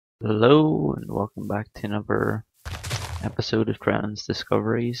Hello and welcome back to another episode of Drennan's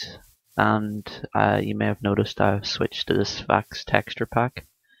Discoveries. And you may have noticed I've switched to this Vax texture pack.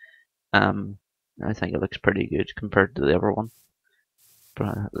 I think it looks pretty good compared to the other one.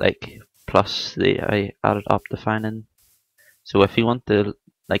 But, plus I added Optifine in. So if you want to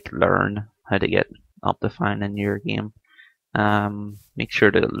learn how to get Optifine in your game, make sure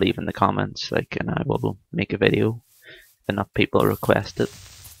to leave in the comments and I will make a video if enough people request it.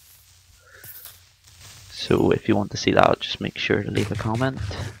 So if you want to see that, just make sure to leave a comment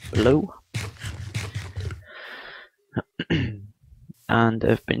below. And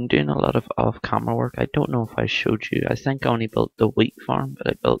I've been doing a lot of off-camera work. I don't know if I showed you. I think I only built the wheat farm, but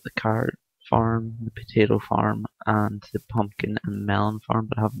I built the carrot farm, the potato farm, and the pumpkin and melon farm,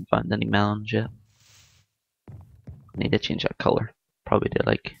 but I haven't found any melons yet. I need to change that color. Probably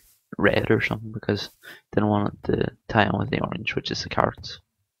to red or something because I didn't want it to tie in with the orange, which is the carrots.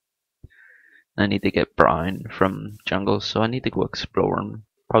 I need to get brown from jungles, so I need to go exploring.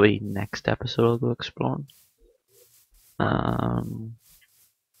 Probably next episode I'll go exploring. We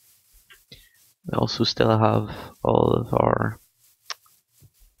also still have all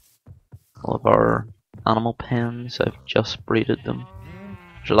of our animal pens. I've just breeded them.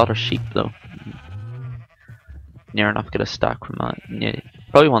 There's a lot of sheep though. Near enough get a stack from that. And you're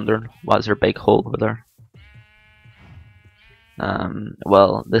probably wondering why is there a big hole over there?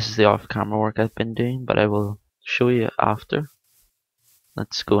 Well, this is the off-camera work I've been doing, but I will show you after.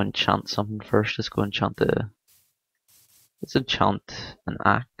 Let's go enchant something first. Let's go enchant let's enchant an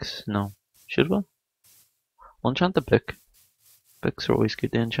axe. No, should we? We'll enchant the book. Books are always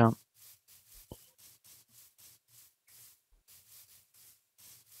good to enchant.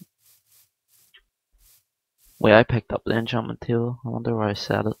 Wait, I picked up the enchantment table. I wonder where I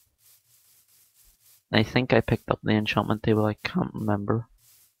set it. I think I picked up the enchantment table, I can't remember.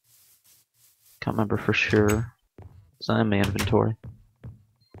 Can't remember for sure. It's not in my inventory.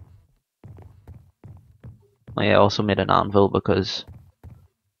 I also made an anvil because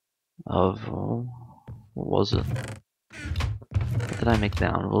of what was it? What did I make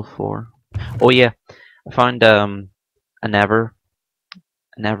the anvil for? Oh yeah, I found a never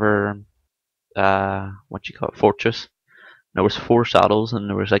what you call it, fortress. There was 4 saddles and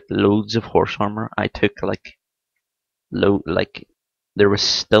there was loads of horse armor. I took there was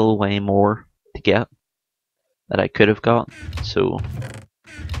still way more to get that I could have got. So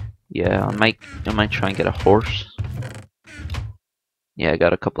yeah, I might try and get a horse. Yeah, I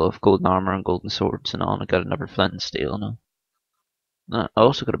got a couple of golden armor and golden swords and all, and I got another flint and steel now. I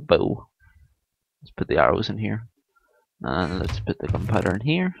also got a bow. Let's put the arrows in here. And let's put the gunpowder in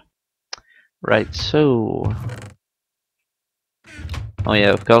here. Right, so oh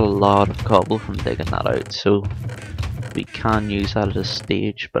yeah, I've got a lot of cobble from digging that out, so we can use that as a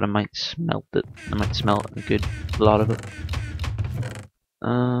stage, but I might smelt it. I might smelt a good lot of it.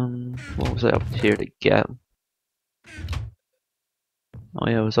 What was I up here to get? Oh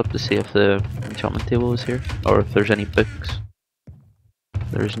yeah, I was up to see if the enchantment table was here, or if there's any books.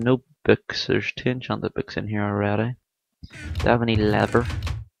 There's no books. There's 2 enchanted books in here already. Do I have any leather?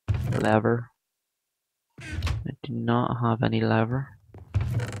 Leather. I do not have any leather.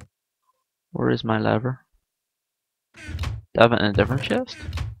 Where is my lever? Do I have it in a different chest?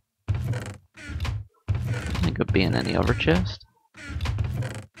 I think it'd be in any other chest.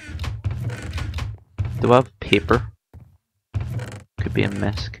 Do I have paper? Could be a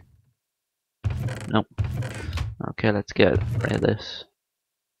misc. Nope. Okay, let's get rid of this.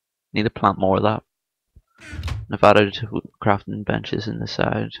 Need to plant more of that. I've added crafting benches in the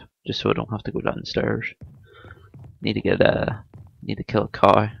side just so I don't have to go downstairs. Need to kill a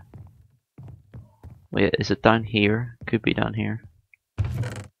cow. Wait, is it down here? Could be down here.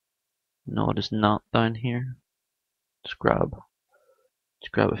 No, it is not down here. Just grab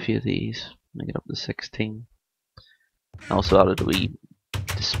a few of these. Make it up to 16. I also added a wee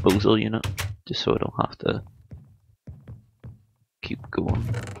disposal unit, just so I don't have to keep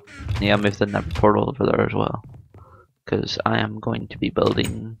going. Yeah, I moved the nether portal over there as well, because I am going to be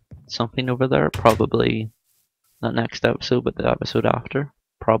building something over there, probably not next episode, but the episode after,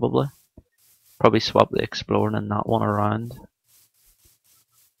 probably. Probably swap the exploring and that one around.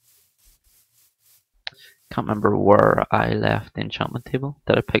 Can't remember where I left the enchantment table.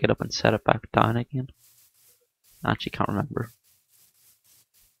 Did I pick it up and set it back down again? I actually can't remember.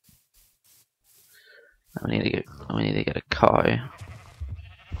 We need to get a cow.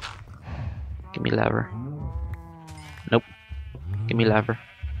 Give me lever. Nope. Give me lever.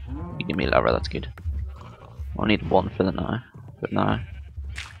 You give me lever, that's good. I need 1 for the now. But now. I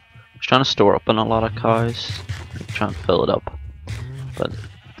was trying to store up in a lot of cows. Try and fill it up. But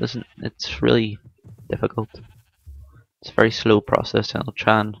Doesn't it's really difficult. It's a very slow process, and I'll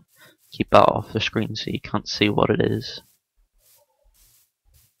try and keep that off the screen so you can't see what it is.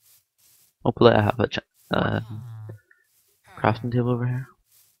 Hopefully I have a crafting table over here.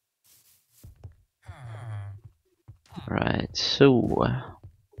 Right, so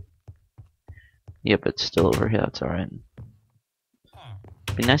yep, it's still over here, that's alright.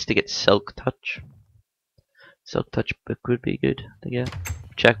 Be nice to get Silk Touch. Silk Touch book would be good to get.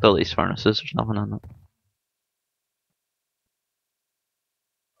 Checked all these furnaces, there's nothing on them.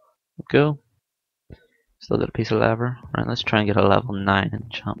 Go. Still got a piece of lever. Right, let's try and get a level 9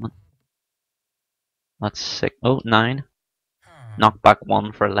 enchantment. That's sick. Oh, 9. Knock back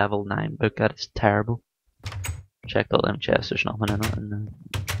 1 for a level 9 book, that is terrible. Checked all them chests, there's nothing in it. And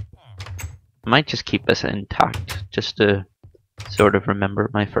I might just keep this intact, just to sort of remember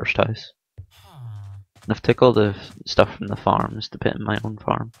my first house. I've took all the stuff from the farms to put in my own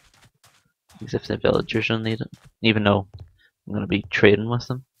farm. Because if the villagers will need it. Even though I'm going to be trading with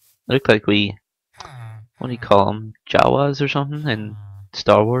them. They look like what do you call them? Jawas or something in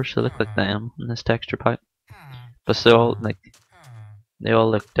Star Wars. They look like them in this texture pack. But they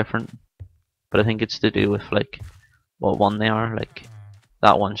all look different. But I think it's to do with like what one they are. Like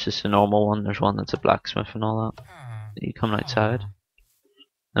that one's just a normal one. There's one that's a blacksmith and all that. You come outside.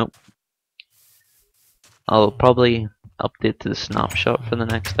 Nope. I'll probably update to the snapshot for the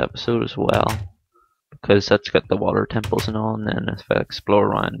next episode as well, because that's got the water temples and all, and then if I explore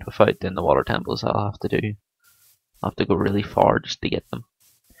around without doing the water temples, I'll have to go really far just to get them.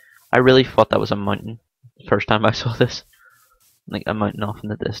 I really thought that was a mountain the first time I saw this, like a mountain off in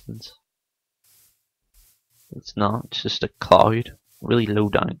the distance. It's not, it's just a cloud, really low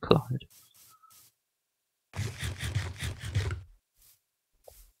down cloud.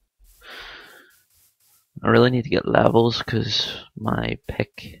 I really need to get levels because my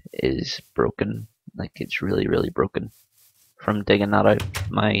pick is broken. Like it's really, really broken. From digging that out.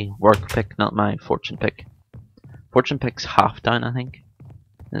 My work pick, not my fortune pick. Fortune pick's half down, I think.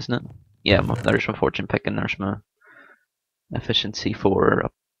 Isn't it? Yeah, there's my fortune pick and there's my efficiency 4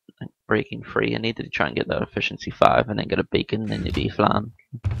 breaking free. I need to try and get that efficiency 5 and then get a beacon and then the beef lamb.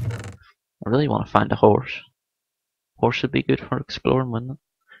 I really want to find a horse. Horse would be good for exploring, wouldn't it?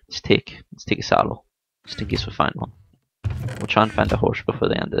 Let's take a saddle. Just in case we find one. We'll try and find a horse before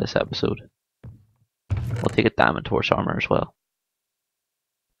the end of this episode. We'll take a diamond horse armor as well.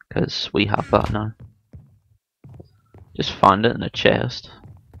 Because we have that now. Just found it in a chest.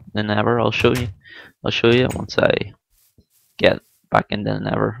 The Nether, I'll show you. I'll show you once I get back into the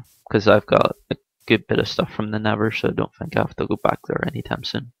Nether. Because I've got a good bit of stuff from the Nether, so I don't think I have to go back there anytime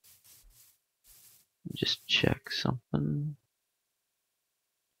soon. Just check something.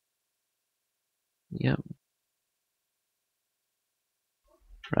 Yep.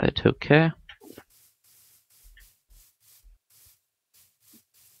 Right, okay.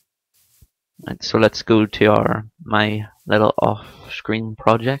 Right, so let's go to my little off-screen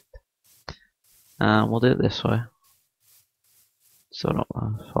project. We'll do it this way. So I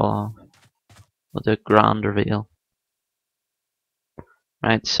don't fall off. We'll do a grand reveal.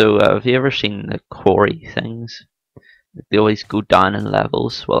 Right, so have you ever seen the quarry things? They always go down in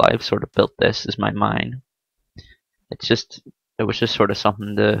levels. Well, I've sort of built this as my mine. It was just sort of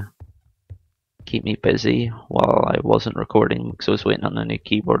something to keep me busy while I wasn't recording because I was waiting on a new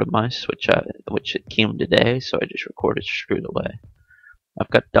keyboard and mouse, which it came today. So I just recorded straight away. I've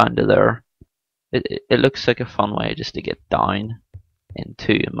got down to there. It looks like a fun way just to get down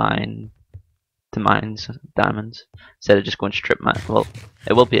into mines, diamonds, instead of just going strip mine. Well,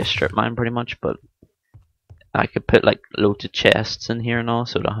 it will be a strip mine pretty much, but I could put like loads of chests in here and all,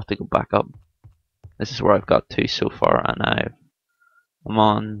 so I don't have to go back up. This is where I've got to so far, and I'm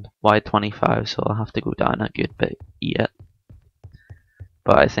on Y25, so I'll have to go down a good bit yet.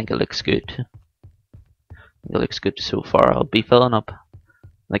 But I think it looks good. It looks good so far. I'll be filling up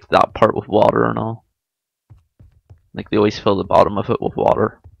like that part with water and all. Like they always fill the bottom of it with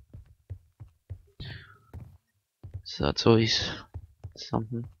water. So that's always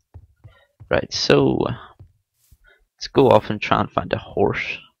something. Right, so let's go off and try and find a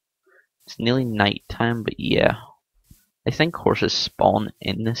horse. It's nearly night time, but yeah. I think horses spawn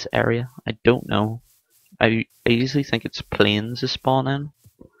in this area. I don't know. I usually think it's plains that spawn in.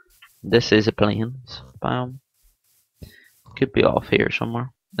 This is a plains biome. Could be off here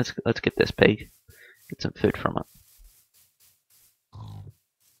somewhere. Let's get this pig. Get some food from it.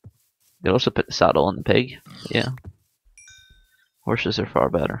 You could also put the saddle on the pig. Yeah. Horses are far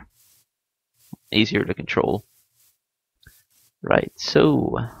better. Easier to control. Right,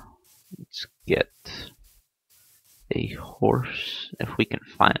 so let's get a horse, if we can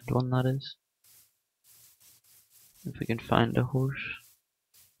find one, that is. If we can find a horse.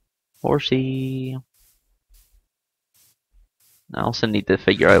 Horsey! I also need to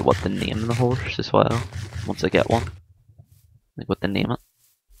figure out what to name the horse as well, once I get one. Like what to name it.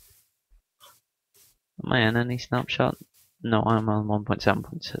 Am I in any snapshot? No, I'm on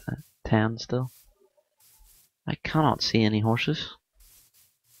 1.7.10 still. I cannot see any horses.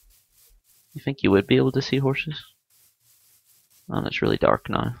 You think you would be able to see horses? And it's really dark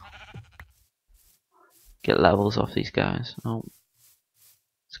now. Get levels off these guys. Oh.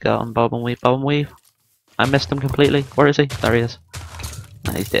 Skeleton, bob and weave, bob and weave. I missed him completely. Where is he? There he is.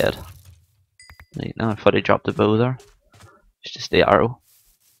 And he's dead. Now I thought he dropped a bow there. It's just the arrow.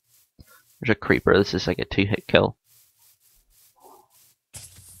 There's a creeper. This is like a 2-hit kill. I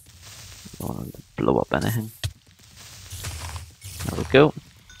don't want to blow up anything. There we go.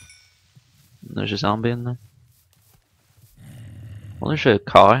 And there's a zombie in there. Well, there's a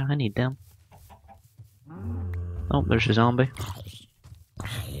cow. I need them. Oh, there's a zombie.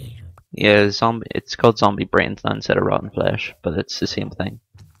 Yeah, zombie. It's called zombie brains now instead of rotten flesh, but it's the same thing.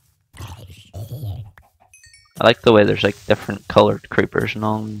 I like the way there's like different colored creepers and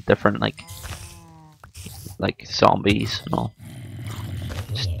all, different like zombies and all.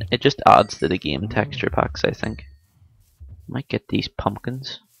 It just adds to the game texture packs, I think. Might get these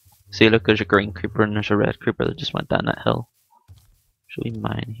pumpkins. See, look, there's a green creeper and there's a red creeper that just went down that hill. Should we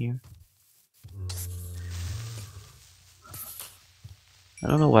mine here? I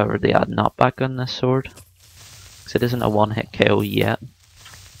don't know why we're they add knockback on this sword, because it isn't a 1-hit KO yet.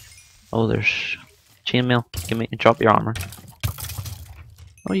 Oh, there's chainmail. Give me, drop your armor.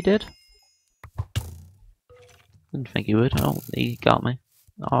 Oh, you did? Didn't think he would. Oh, he got me.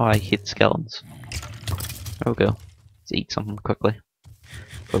 Oh, I hate skeletons. There we go. Let's eat something quickly.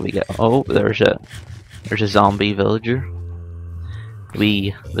 What we get? Oh, there's a zombie villager. The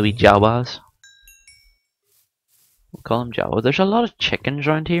wee Jawas. We'll call him Jawa. There's a lot of chickens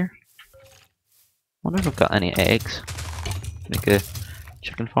around here. Wonder if I've got any eggs. Make a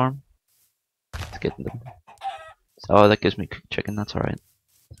chicken farm. Let's get them. Oh, that gives me cooked chicken. That's alright.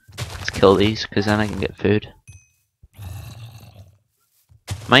 Let's kill these, because then I can get food.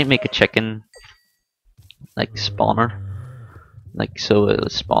 Might make a chicken like spawner, like so it'll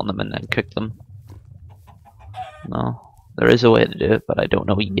spawn them and then cook them. No, there is a way to do it, but I don't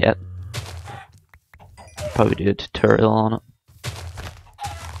know yet. Probably do a tutorial on it.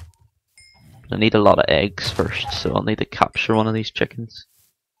 I need a lot of eggs first, so I'll need to capture one of these chickens.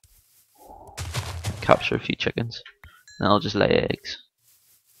 Capture a few chickens, and I'll just lay eggs.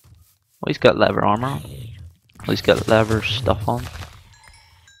 Oh, he's got leather armor on. Oh, he's got leather stuff on.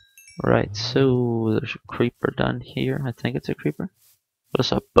 Right, so there's a creeper down here. I think it's a creeper. But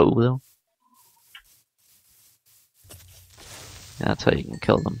it's a bow though. Yeah, that's how you can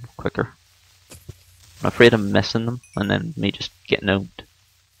kill them quicker. I'm afraid of missing them and then me just getting owned.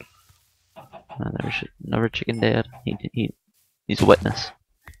 And there's another chicken dead. He's a witness.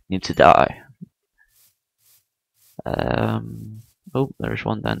 He needs to die. Oh, there's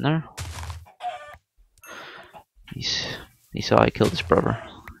one down there. He saw I killed his brother.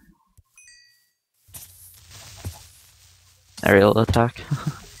 Aerial attack.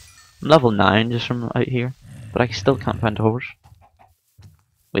 I'm level 9 just from out here, but I still can't find a horse.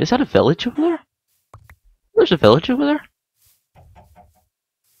 Wait, is that a village over there? There's a village over there?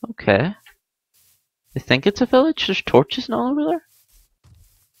 Okay. I think it's a village. There's torches and all over there.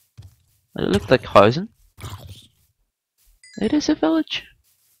 It looked like housing. It is a village.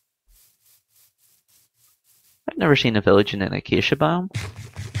 I've never seen a village in an acacia biome.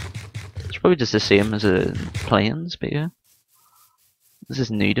 It's probably just the same as a plains, but yeah. This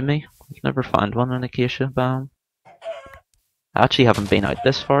is new to me. I've never found one in acacia biome. I actually haven't been out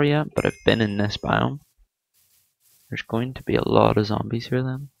this far yet, but I've been in this biome. There's going to be a lot of zombies here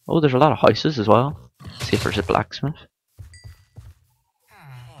then. Oh, there's a lot of houses as well. Let's see if there's a blacksmith.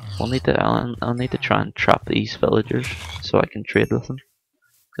 I'll need to try and trap these villagers so I can trade with them.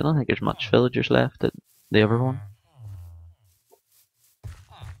 I don't think there's much villagers left at the other one.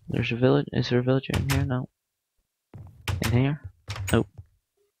 There's a village. Is there a villager in here? No. In here? Nope.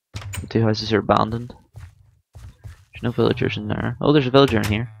 The two houses are abandoned. There's no villagers in there. Oh, there's a villager in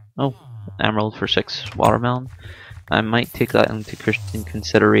here. Oh, emerald for 6 watermelon. I might take that into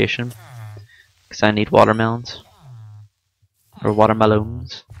consideration because I need watermelons or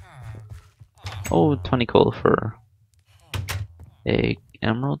watermelons. Oh, 20 coal for a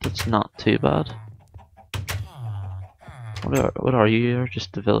emerald. That's not too bad. What are you? You're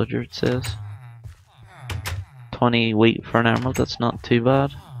just a villager, it says. 20 wheat for an emerald. That's not too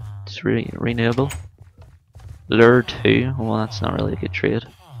bad. It's renewable. Lure 2, well that's not really a good trade.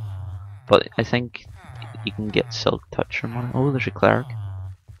 But I think you can get Silk Touch from one. Oh, there's a Cleric.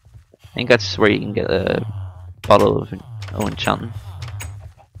 I think that's where you can get a bottle of enchanting.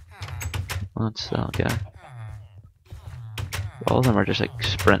 Well, that's that guy. All of them are just like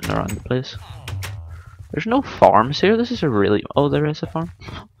sprinting around the place. There's no farms here. This is a really... Oh, there is a farm.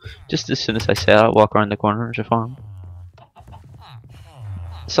 Just as soon as I say that, I walk around the corner, there's a farm.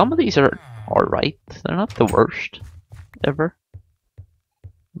 Some of these are alright. They're not the worst ever.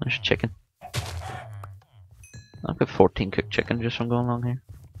 There's chicken. I've got 14 cooked chicken just from going along here.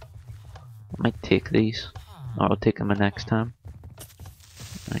 I might take these. Or I'll take them the next time.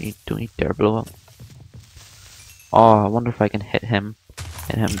 Don't you dare blow up. Oh, I wonder if I can hit him.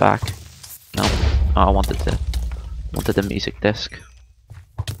 Hit him back. No. Oh, I wanted the music disc.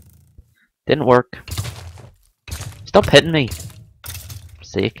 Didn't work. Stop hitting me. For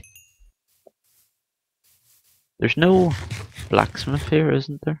sake. There's no blacksmith here,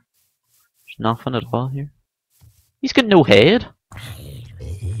 isn't there? There's nothing at all here. He's got no head.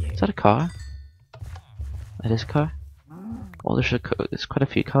 Is that a cow? It is a cow. Oh, there's quite a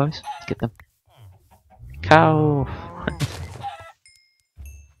few cows. Let's get them. Cow.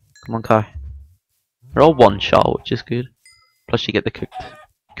 Come on, cow. They're all one shot, which is good. Plus, you get the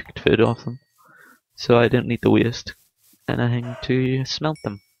cooked food off them, so I don't need to waste anything to smelt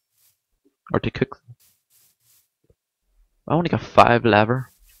them or to cook them. I only got 5 leather.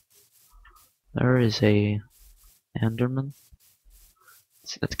 There is a Enderman.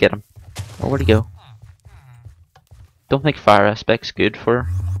 Let's get him. Oh, where'd he go? Don't think fire aspect's good for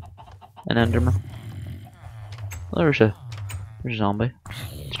an Enderman. Well, there's a zombie.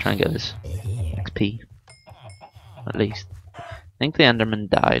 Let's try and get his XP. At least. I think the Enderman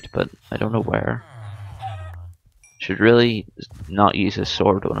died, but I don't know where. Should really not use a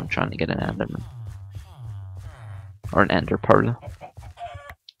sword when I'm trying to get an Enderman. Or an Ender Pearl.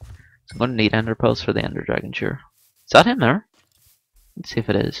 So I'm going to need Ender Pearls for the Ender Dragon, sure. Is that him there? Let's see if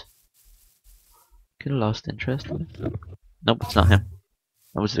it is. Could have lost interest in it. Nope, it's not him.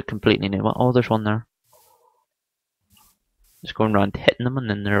 That was a completely new one. Oh, there's one there. Just going around hitting them and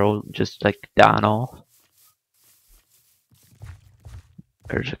then they're all just like dying off.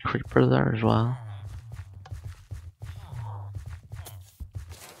 There's a creeper there as well.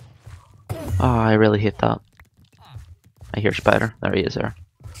 Oh, I really hate that. I hear Spider. There he is there.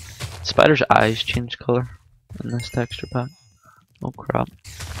 Spider's eyes change colour in this texture pack. Oh crap.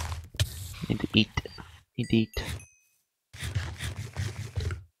 Need to eat. Need to eat.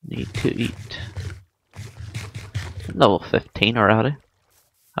 Need to eat. Level 15 already.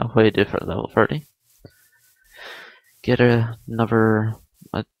 Halfway to for level 30. Get another...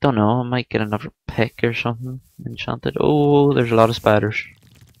 I don't know, I might get another pick or something. Enchanted. Oh, there's a lot of spiders.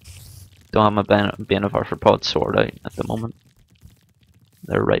 Don't have my Bane of Arthropod sword out at the moment.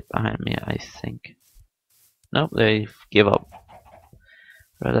 They're right behind me, I think. Nope, they gave up.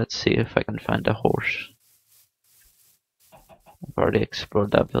 Right, let's see if I can find a horse. I've already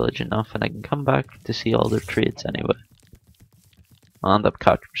explored that village enough and I can come back to see all their trades anyway. I'll end up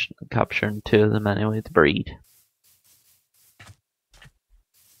capturing 2 of them anyway to breed.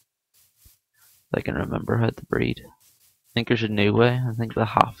 I can remember how to breed. I think there's a new way. I think they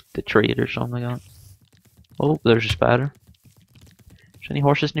have to trade or something like that. Oh, there's a spider. Is there any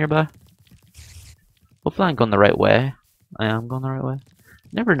horses nearby? Hopefully I'm going the right way. I am going the right way.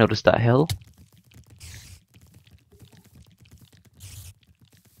 Never noticed that hill.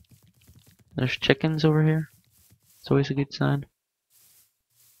 There's chickens over here. It's always a good sign.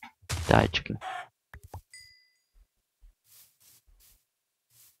 Die, chicken.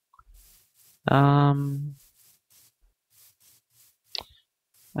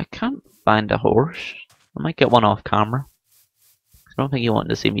 I can't find a horse. I might get one off camera. I don't think you want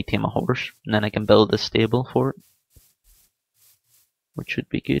to see me tame a horse, and then I can build a stable for it, which would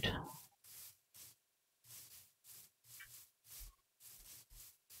be good.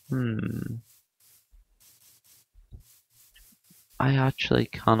 I actually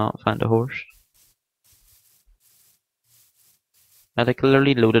cannot find a horse. I like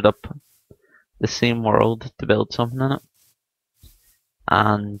literally loaded up the same world to build something in it,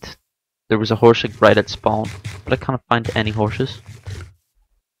 and there was a horse like right at spawn, but I can't find any horses.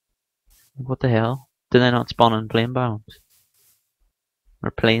 What the hell? Did they not spawn in plain biomes?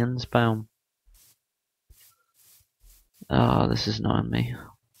 Or plains biome? Oh, this is annoying me.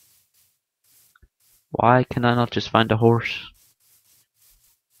 Why can I not just find a horse?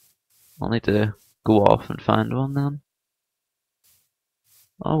 I'll need to go off and find one then.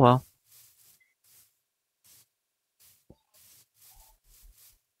 Oh well.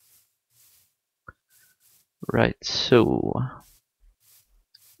 Right, so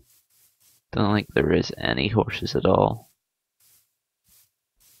don't think there is any horses at all.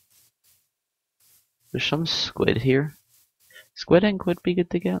 There's some squid here. Squid ink would be good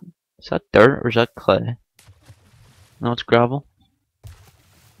to get. Is that dirt or is that clay? No, it's gravel.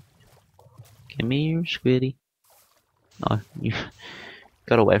 Give me your squiddy. Oh, you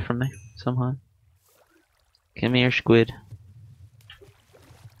got away from me somehow. Give me your squid.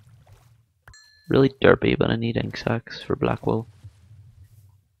 Really derpy, but I need ink sacks for black wool.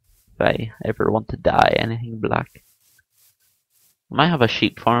 If I ever want to dye anything black. I might have a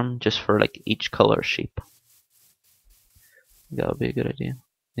sheep farm just for like each color sheep. That would be a good idea.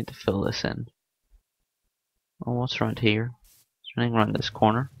 Need to fill this in. Oh, what's around here? Is there anything around this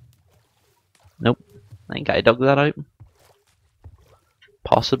corner? Nope. I think I dug that out.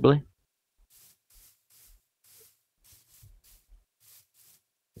 Possibly.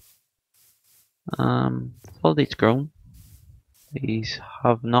 All these grown. These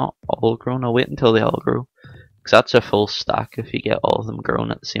have not all grown. I'll wait until they all grow. Because that's a full stack if you get all of them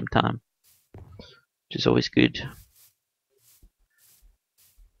grown at the same time. Which is always good.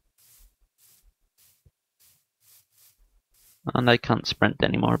 And I can't sprint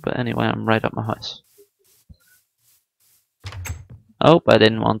anymore, but anyway, I'm right at my house. Oh, I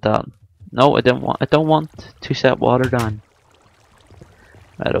didn't want that. No, I don't want to set water down.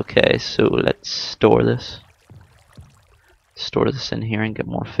 Right, okay, so let's store this. Store this in here and get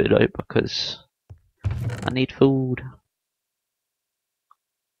more food out because I need food.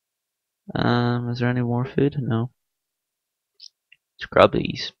 Is there any more food? No. Let's grab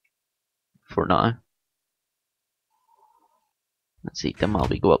these for now. Let's eat them while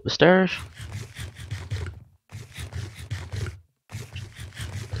we go up the stairs.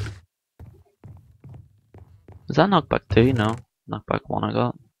 Is that knockback 2? No. Knockback 1 I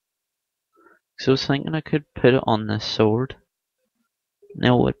got. So I was thinking I could put it on this sword.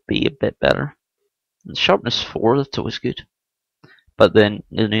 Now it would be a bit better. And sharpness 4, that's always good. But then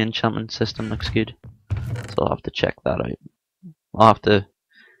the new enchantment system looks good. So I'll have to check that out. I'll have to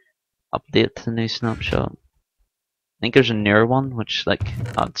update the new snapshot. I think there's a newer one which like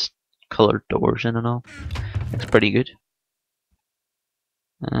adds coloured doors in and all. Looks pretty good.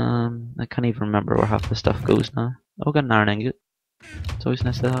 I can't even remember where half the stuff goes now. Oh, got an iron ingot. It's always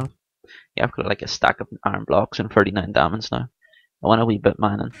nice to have. Yeah, I've got like a stack of iron blocks and 39 diamonds now. I want a wee bit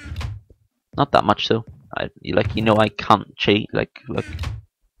mining. Not that much though. I can't cheat. Like, look.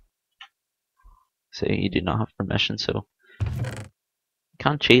 So you do not have permission, so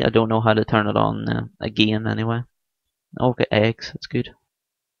can't cheat. I don't know how to turn it on again anyway. Oh, get eggs. That's good.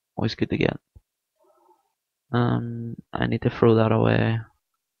 Always good to get. I need to throw that away.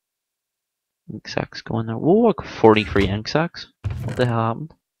 Ink sacks go in there. Whoa, I got 43 ink sacks. What the hell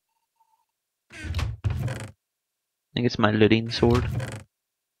happened? I think it's my looting sword.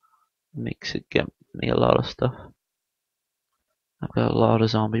 Makes it get me a lot of stuff. I've got a lot of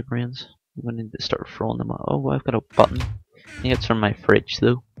zombie brains. I'm gonna need to start throwing them out. Oh, I've got a button. I think it's from my fridge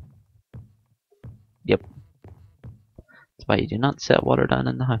though. Yep. That's why you do not set water down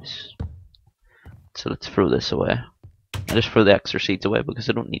in the house. So let's throw this away. I just throw the extra seeds away because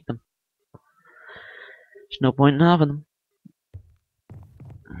I don't need them. There's no point in having them.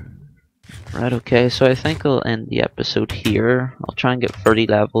 Right, okay, so I think I'll end the episode here. I'll try and get 30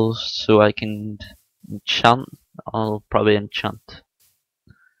 levels so I can enchant. I'll probably enchant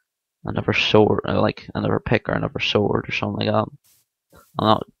another sword, like another pick or another sword or something like that. I'll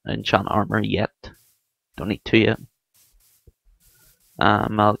not enchant armor yet. Don't need to yet. I'll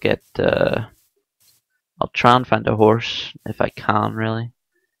try and find a horse if I can, really.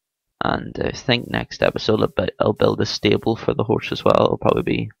 And I think next episode I'll build a stable for the horse as well. It'll probably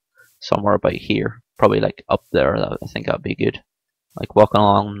be somewhere about here, probably like up there. I think that'd be good. Like walking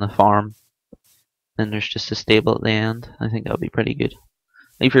along the farm, and there's just a stable at the end. I think that'd be pretty good.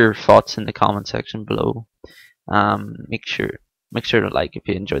 Leave your thoughts in the comment section below. Make sure to like if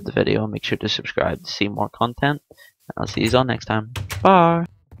you enjoyed the video. Make sure to subscribe to see more content. And I'll see you all next time. Bye.